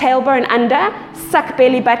 Tuck tailbone under, suck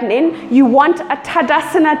belly button in. You want a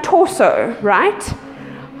Tadasana torso, right?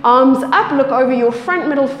 Arms up, look over your front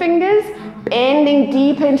middle fingers, bending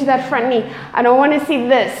deep into that front knee. I don't want to see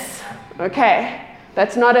this, okay?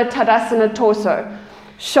 That's not a Tadasana torso.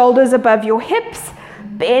 Shoulders above your hips,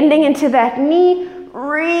 bending into that knee,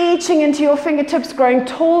 reaching into your fingertips, growing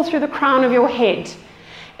tall through the crown of your head.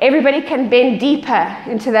 Everybody can bend deeper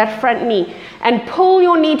into that front knee and pull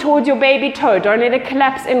your knee towards your baby toe. Don't let it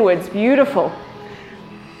collapse inwards. Beautiful.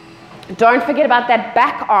 Don't forget about that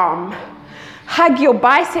back arm. Hug your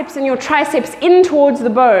biceps and your triceps in towards the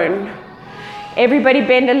bone. Everybody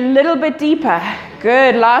bend a little bit deeper.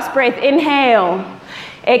 Good. Last breath. Inhale.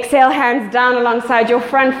 Exhale, hands down alongside your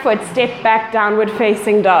front foot. Step back, downward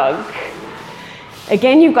facing dog.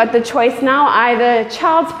 Again, you've got the choice now, either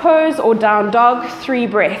child's pose or down dog. 3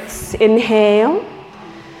 breaths. Inhale.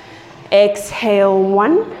 Exhale,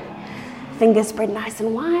 1. Fingers spread nice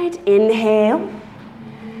and wide. Inhale.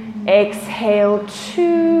 Exhale,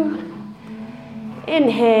 2.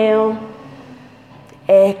 Inhale.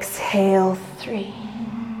 Exhale, 3.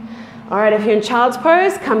 All right, if you're in child's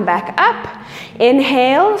pose, come back up.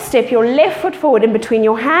 Inhale, step your left foot forward in between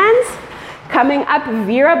your hands. Coming up,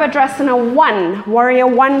 Virabhadrasana 1, Warrior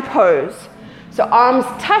 1 pose. So arms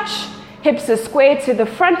touch, hips are squared to the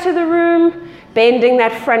front of the room, bending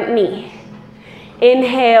that front knee.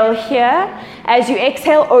 Inhale here. As you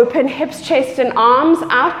exhale, open hips, chest, and arms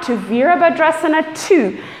out to Virabhadrasana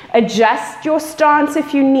 2. Adjust your stance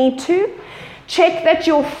if you need to. Check that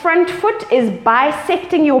your front foot is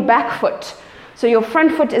bisecting your back foot. So your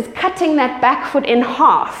front foot is cutting that back foot in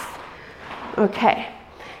half. Okay.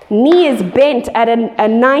 Knee is bent at a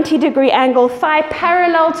 90-degree angle, thigh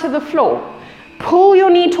parallel to the floor. Pull your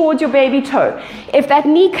knee towards your baby toe. If that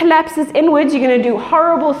knee collapses inwards, you're going to do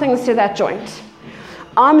horrible things to that joint.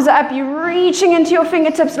 Arms are up, you're reaching into your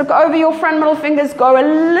fingertips. Look over your front middle fingers. Go a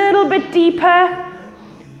little bit deeper.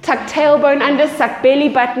 Tuck tailbone under, suck belly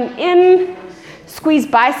button in. Squeeze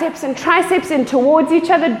biceps and triceps in towards each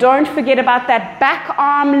other. Don't forget about that back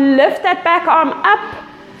arm. Lift that back arm up.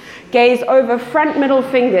 Gaze over front middle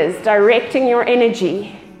fingers, directing your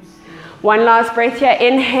energy. One last breath here.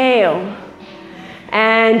 Inhale.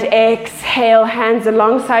 And exhale. Hands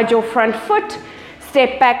alongside your front foot.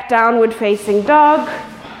 Step back, downward facing dog.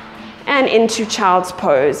 And into child's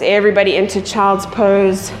pose. Everybody into child's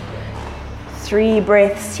pose. 3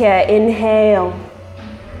 breaths here. Inhale.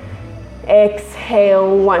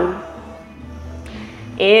 Exhale, 1.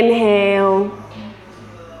 Inhale.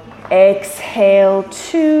 Exhale,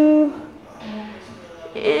 2.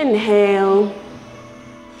 Inhale.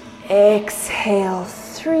 Exhale,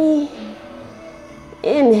 3.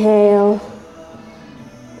 Inhale.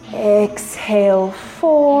 Exhale,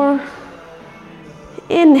 4.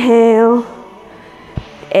 Inhale.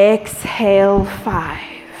 Exhale, 5.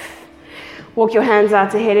 Walk your hands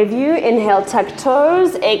out ahead of you. Inhale, tuck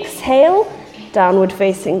toes. Exhale, downward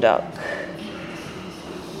facing dog.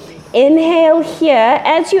 Inhale here.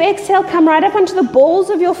 As you exhale, come right up onto the balls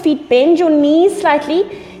of your feet. Bend your knees slightly.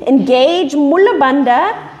 Engage Mula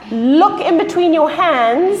Bandha. Look in between your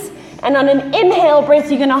hands. And on an inhale breath,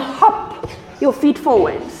 you're going to hop your feet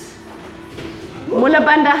forwards. Mula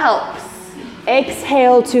Bandha helps.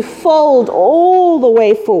 Exhale to fold all the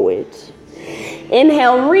way forward.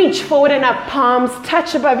 Inhale, reach forward and up. Palms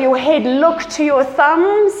touch above your head. Look to your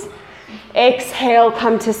thumbs. Exhale,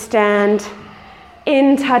 come to stand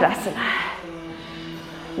in Tadasana.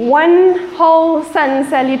 One whole sun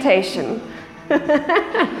salutation.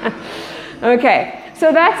 Okay,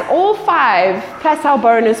 so that's all 5 plus our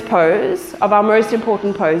bonus pose of our most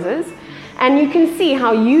important poses. And you can see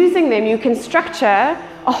how using them you can structure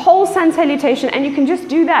a whole sun salutation, and you can just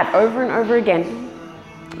do that over and over again.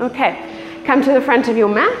 Okay, come to the front of your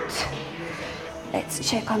mat. Let's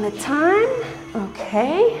check on the time.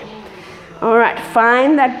 Okay. All right,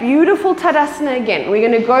 find that beautiful Tadasana again. We're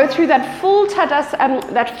going to go through that full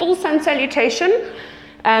Tadasana, that full sun salutation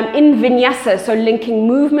in Vinyasa, so linking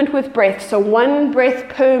movement with breath. So one breath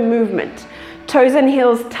per movement. Toes and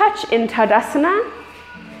heels touch in Tadasana.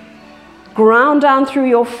 Ground down through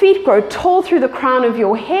your feet, grow tall through the crown of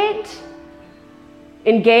your head.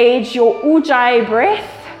 Engage your Ujjayi breath.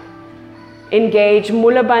 Engage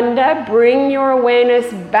Mula Bandha. Bring your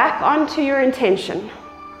awareness back onto your intention.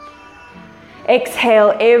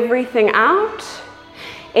 Exhale everything out.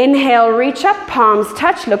 Inhale, reach up, palms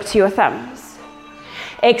touch, look to your thumbs.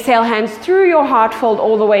 Exhale, hands through your heart, fold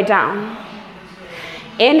all the way down.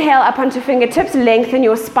 Inhale, up onto fingertips, lengthen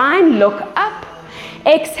your spine, look up.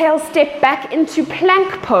 Exhale, step back into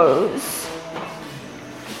plank pose.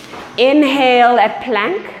 Inhale at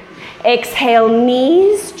plank. Exhale,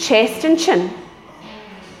 knees, chest and chin.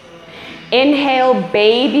 Inhale,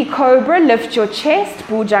 baby cobra, lift your chest,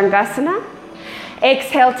 Bhujangasana.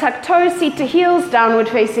 Exhale, tuck toes, seat to heels, downward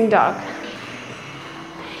facing dog.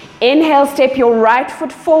 Inhale, step your right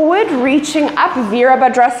foot forward, reaching up,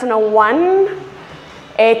 Virabhadrasana 1.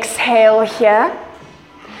 Exhale here.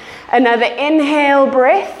 Another inhale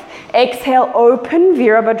breath. Exhale, open,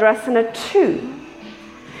 Virabhadrasana 2.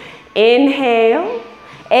 Inhale.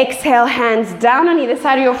 Exhale, hands down on either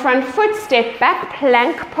side of your front foot, step back,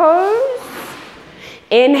 plank pose.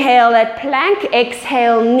 Inhale at plank,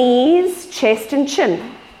 exhale knees, chest and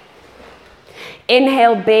chin.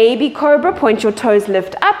 Inhale baby cobra, point your toes,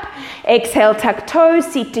 lift up. Exhale tuck toes,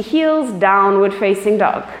 seat to heels, downward facing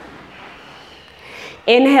dog.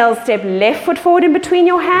 Inhale, step left foot forward in between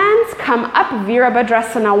your hands, come up,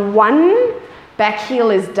 Virabhadrasana 1. Back heel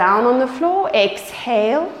is down on the floor,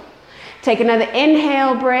 exhale. Take another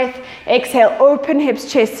inhale breath, exhale, open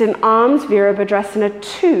hips, chest and arms, Virabhadrasana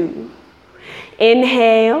 2.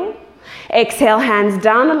 Inhale, exhale, hands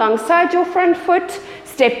down alongside your front foot,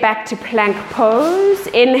 step back to plank pose.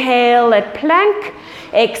 Inhale at plank,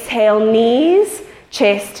 exhale knees,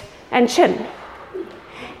 chest and chin.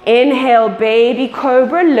 Inhale baby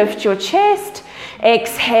cobra, lift your chest.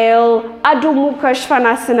 Exhale Adho Mukha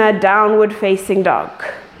Svanasana, downward facing dog.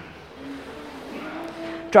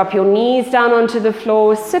 Drop your knees down onto the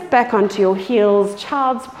floor, sit back onto your heels,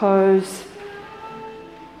 child's pose.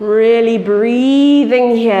 Really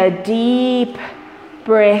breathing here, deep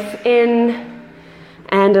breath in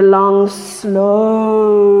and a long,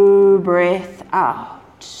 slow breath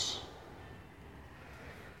out.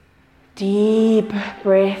 Deep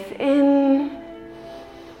breath in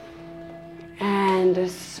and a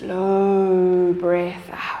slow breath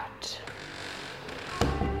out.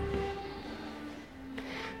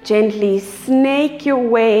 Gently snake your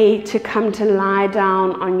way to come to lie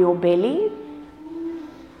down on your belly.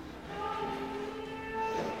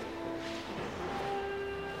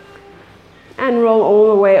 And roll all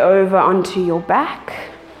the way over onto your back.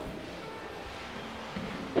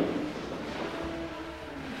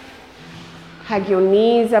 Hug your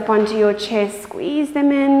knees up onto your chest, squeeze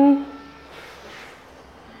them in.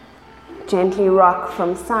 Gently rock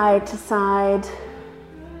from side to side.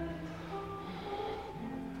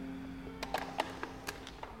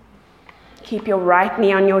 Keep your right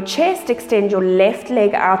knee on your chest, extend your left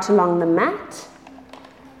leg out along the mat.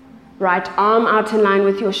 Right arm out in line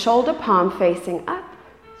with your shoulder, palm facing up.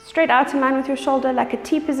 Straight out in line with your shoulder like a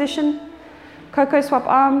T position. Coco swap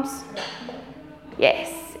arms.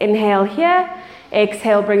 Yes, inhale here.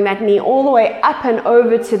 Exhale, bring that knee all the way up and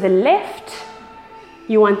over to the left.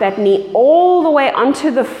 You want that knee all the way onto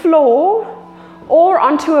the floor or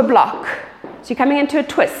onto a block. So you're coming into a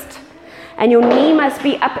twist. And your knee must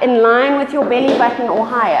be up in line with your belly button or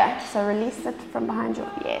higher. So release it from behind your,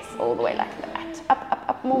 yes, all the way like that.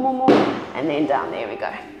 Up, more, and then down, there we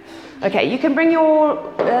go. Okay, you can bring your,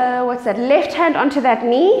 left hand onto that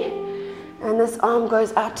knee, and this arm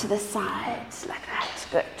goes out to the sides, like that,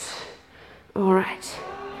 good. All right.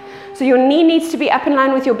 So your knee needs to be up in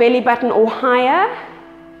line with your belly button or higher,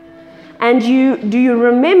 and do you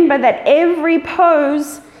remember that every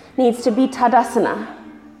pose needs to be Tadasana?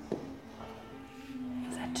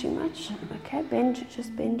 Is that too much? Okay,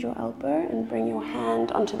 just bend your elbow and bring your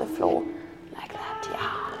hand onto the floor. Like that,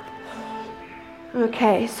 yeah.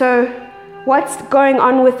 Okay, so what's going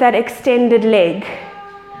on with that extended leg?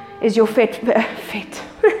 Is your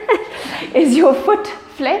is your foot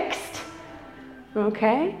flexed?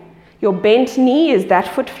 Okay. Your bent knee, is that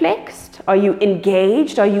foot flexed? Are you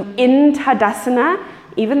engaged? Are you in Tadasana?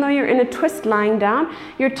 Even though you're in a twist lying down,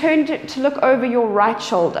 you're turned to look over your right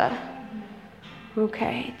shoulder.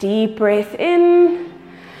 Okay, deep breath in.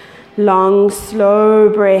 Long, slow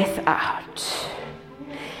breath out.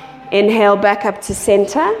 Inhale back up to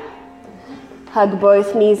center. Hug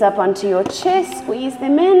both knees up onto your chest, squeeze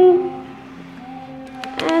them in.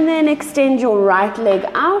 And then extend your right leg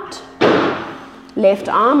out, left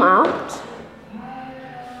arm out.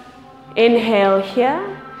 Inhale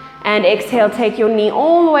here, and exhale, take your knee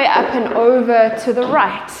all the way up and over to the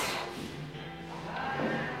right.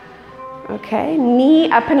 Okay, knee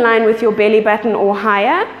up in line with your belly button or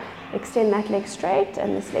higher. Extend that leg straight,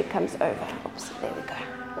 and this leg comes over. Oops, there we go.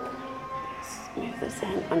 Just move this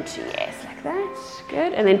hand onto, yes, like that.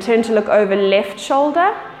 Good, and then turn to look over left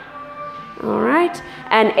shoulder. All right,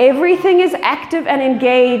 and everything is active and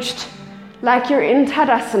engaged like you're in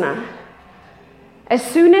Tadasana. As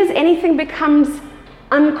soon as anything becomes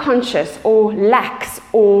unconscious or lax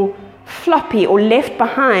or floppy or left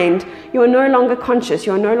behind, you are no longer conscious,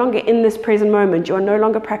 you are no longer in this present moment, you are no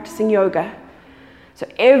longer practicing yoga. So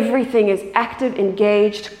everything is active,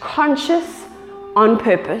 engaged, conscious, on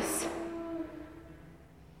purpose.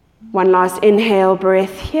 One last inhale,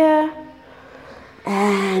 breath here.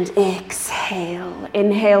 And exhale.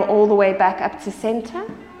 Inhale all the way back up to center.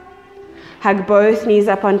 Hug both knees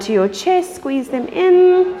up onto your chest, squeeze them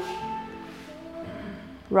in.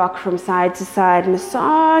 Rock from side to side,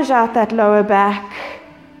 massage out that lower back.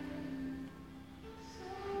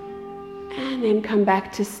 And then come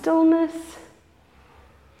back to stillness.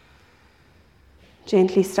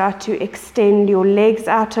 Gently start to extend your legs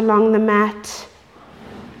out along the mat.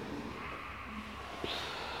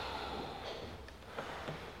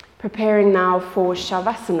 Preparing now for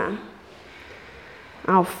Shavasana,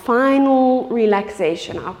 our final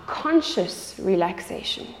relaxation, our conscious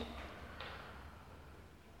relaxation.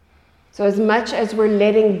 So as much as we're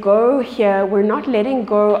letting go here, we're not letting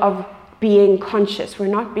go of being conscious. We're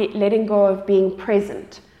not letting go of being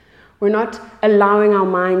present. We're not allowing our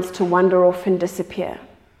minds to wander off and disappear.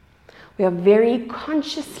 We are very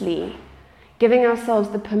consciously giving ourselves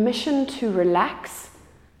the permission to relax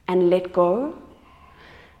and let go.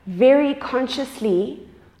 Very consciously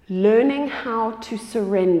learning how to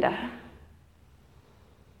surrender.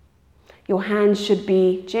 Your hands should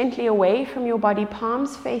be gently away from your body,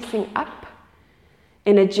 palms facing up,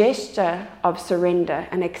 in a gesture of surrender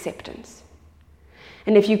and acceptance.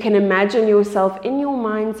 And if you can imagine yourself in your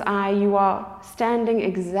mind's eye, you are standing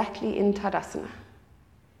exactly in Tadasana.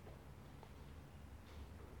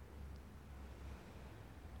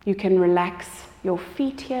 You can relax your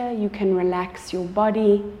feet here, you can relax your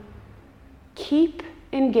body. Keep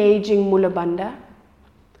engaging Mula Bandha,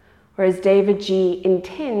 or as David G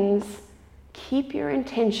intends, keep your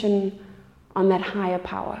intention on that higher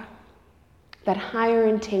power, that higher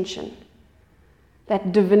intention,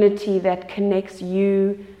 that divinity that connects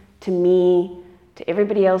you to me, to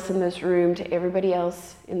everybody else in this room, to everybody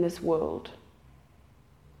else in this world.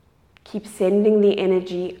 Keep sending the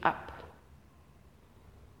energy up.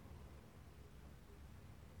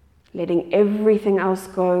 Letting everything else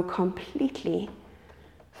go completely,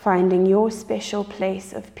 finding your special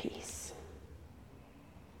place of peace.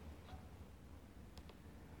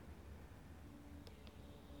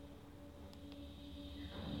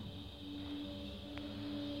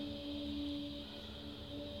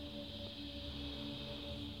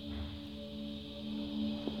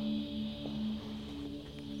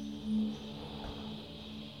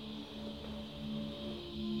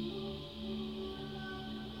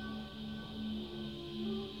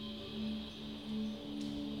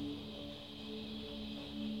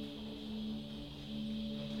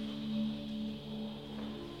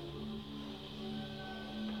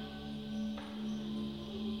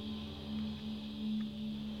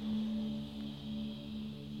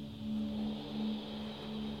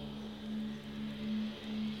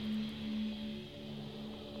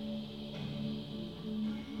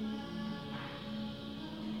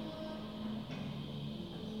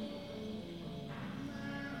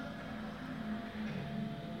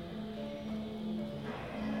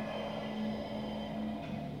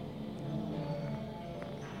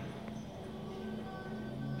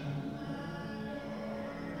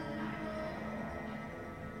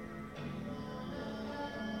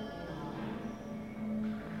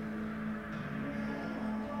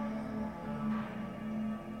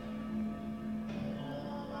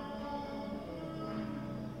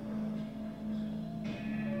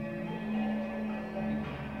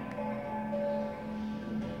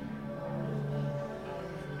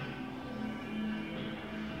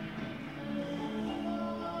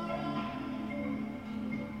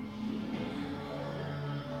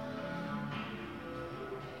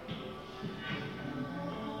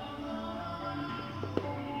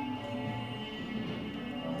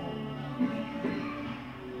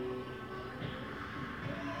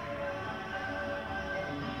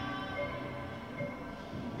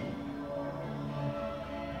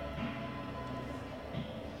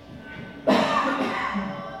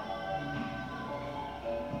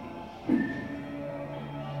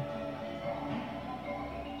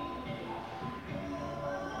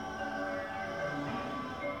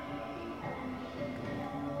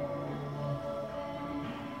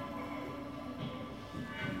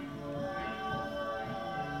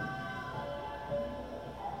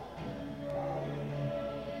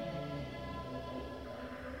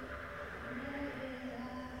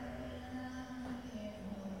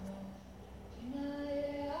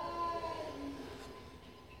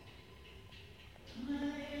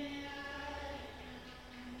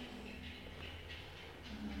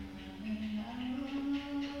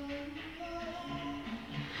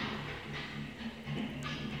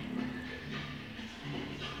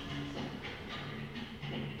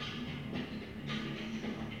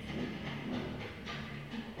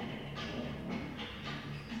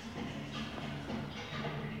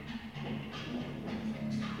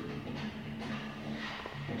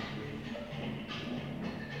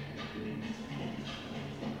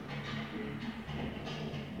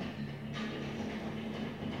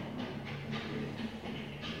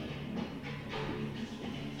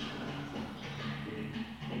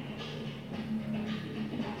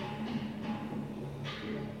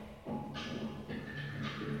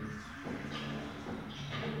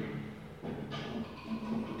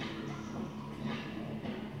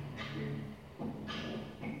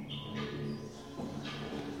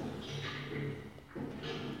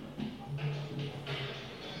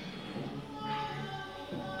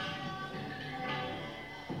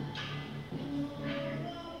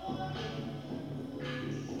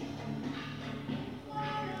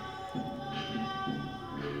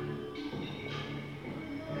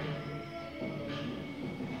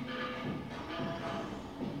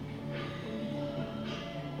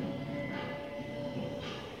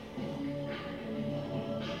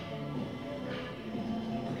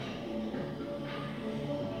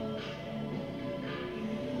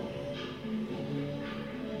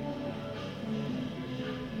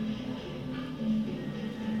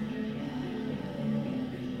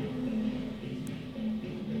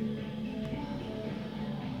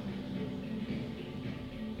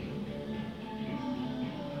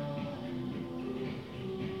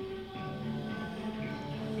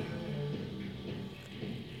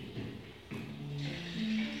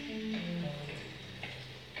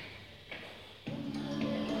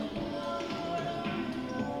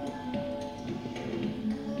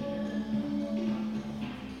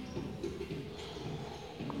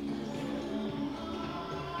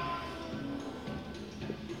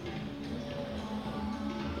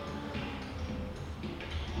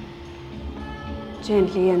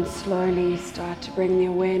 Gently and slowly start to bring the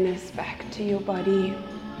awareness back to your body.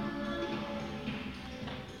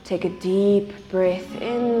 Take a deep breath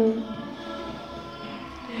in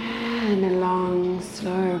and a long,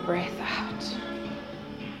 slow breath out.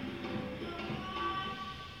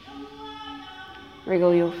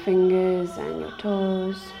 Wriggle your fingers and your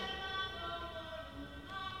toes.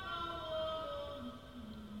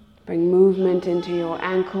 Bring movement into your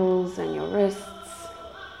ankles and your wrists.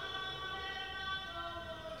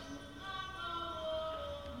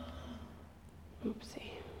 Oopsie.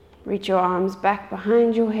 Reach your arms back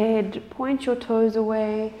behind your head, point your toes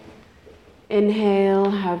away. Inhale,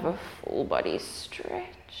 have a full body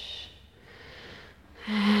stretch.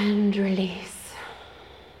 And release.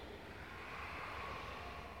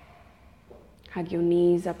 Hug your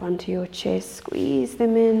knees up onto your chest, squeeze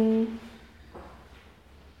them in.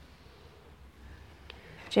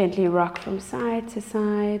 Gently rock from side to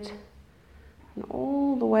side and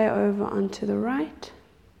all the way over onto the right.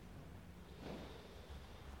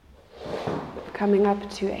 Coming up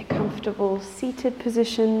to a comfortable seated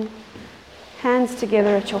position, hands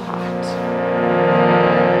together at your heart.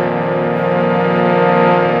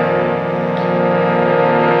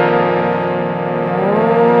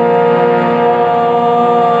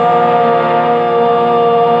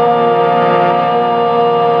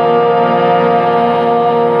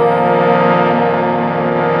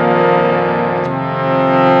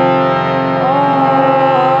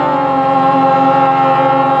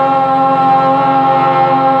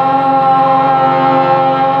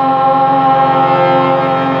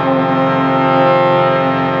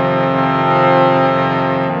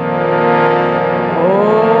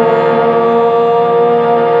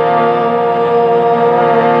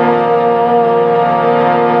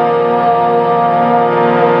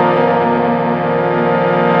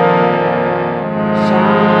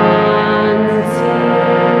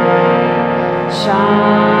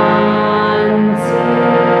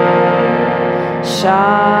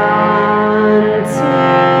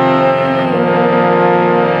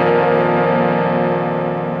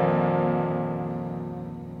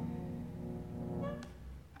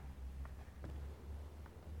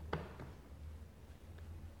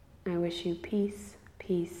 I wish you peace,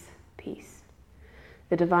 peace, peace.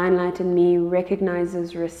 The divine light in me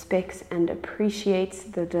recognizes, respects, and appreciates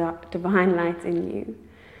the divine light in you.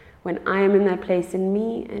 When I am in that place in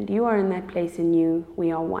me and you are in that place in you,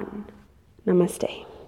 we are one. Namaste.